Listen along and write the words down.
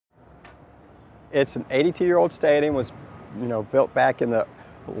It's an 82-year-old stadium, was built back in the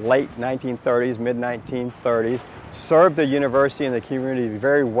late 1930s, mid-1930s, served the university and the community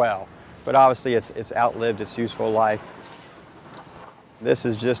very well, but obviously it's outlived its useful life. This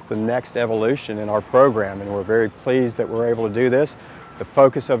is just the next evolution in our program, and we're very pleased that we're able to do this. The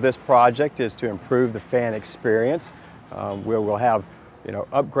focus of this project is to improve the fan experience. We'll have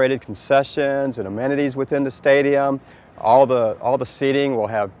upgraded concessions and amenities within the stadium. All the seating will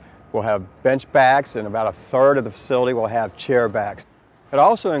have bench backs, and about a third of the facility will have chair backs. It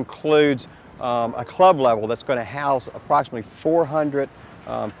also includes a club level that's going to house approximately 400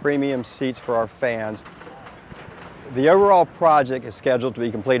 premium seats for our fans. The overall project is scheduled to be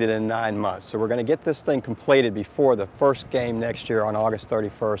completed in 9 months, so we're going to get this thing completed before the first game next year on August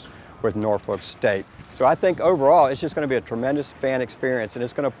 31st with Norfolk State. So I think overall it's just going to be a tremendous fan experience, and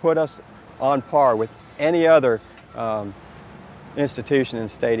it's going to put us on par with any other institution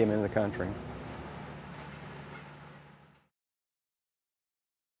and stadium in the country.